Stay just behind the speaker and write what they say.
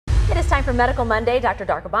time for Medical Monday. Dr.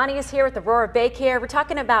 Darkabani is here with Aurora Bay Care. We're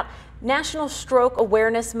talking about National Stroke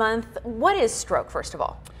Awareness Month. What is stroke, first of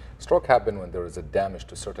all? Stroke happens when there is a damage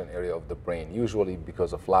to a certain area of the brain, usually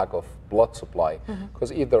because of lack of blood supply,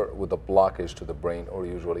 because either with a blockage to the brain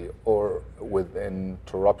or with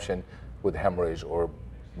interruption with hemorrhage or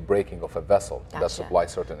breaking of a vessel that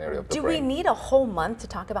supplies certain area of the brain. Do we need a whole month to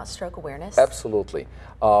talk about stroke awareness? Absolutely.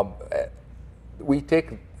 We take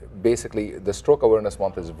basically the Stroke Awareness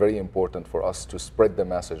Month is very important for us to spread the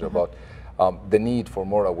message about the need for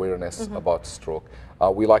more awareness about stroke.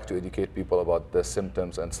 We like to educate people about the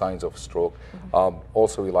symptoms and signs of stroke.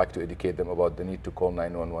 Also, we like to educate them about the need to call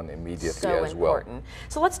 911 immediately as well. Important.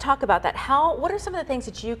 So let's talk about that. What are some of the things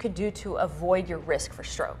that you could do to avoid your risk for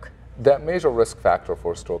stroke? The major risk factor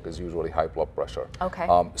for stroke is usually high blood pressure. Okay.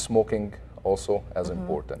 Smoking also as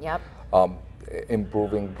important. Yep.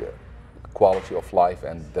 Improving quality of life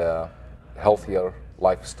and healthier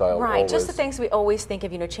lifestyle. Right, just the things we always think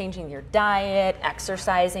of, changing your diet,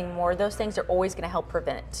 exercising more, those things are always going to help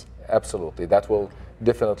prevent it. Absolutely, that will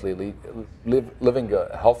definitely living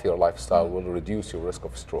a healthier lifestyle will reduce your risk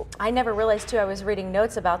of stroke. I never realized too, I was reading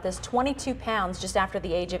notes about this, 22 pounds just after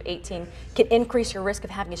the age of 18 can increase your risk of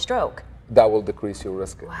having a stroke. That will decrease your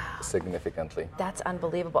risk significantly. That's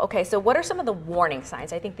unbelievable. Okay, so what are some of the warning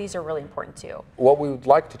signs? I think these are really important too. What we would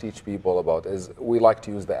like to teach people about is we like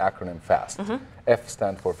to use the acronym FAST. F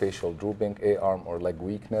stands for facial drooping, A arm or leg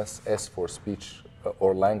weakness, S for speech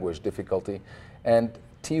or language difficulty, and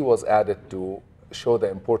T was added to show the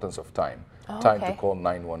importance of time. Time to call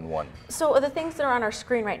 911. So the things that are on our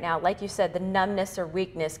screen right now, like you said, the numbness or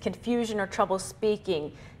weakness, confusion or trouble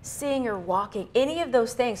speaking, seeing or walking, any of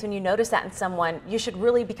those things, when you notice that in someone, you should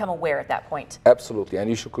really become aware at that point. Absolutely, and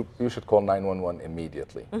you should call 911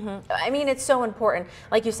 immediately. I mean, it's so important.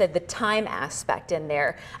 Like you said, the time aspect in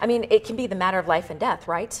there. I mean, it can be the matter of life and death,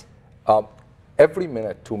 right? Every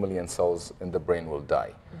minute, 2 million cells in the brain will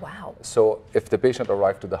die. Wow. So if the patient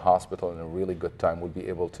arrived to the hospital in a really good time, we'll be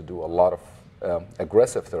able to do a lot of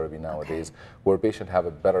aggressive therapy nowadays, where patients have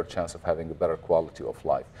a better chance of having a better quality of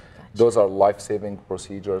life. Those are life-saving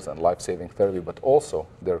procedures and life-saving therapy, but also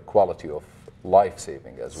their quality of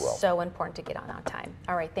life-saving as well. So important to get on time.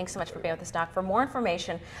 All right, thanks so much for being with us, Doc. For more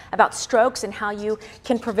information about strokes and how you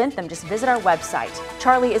can prevent them, just visit our website.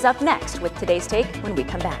 Charlie is up next with Today's Take when we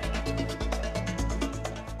come back.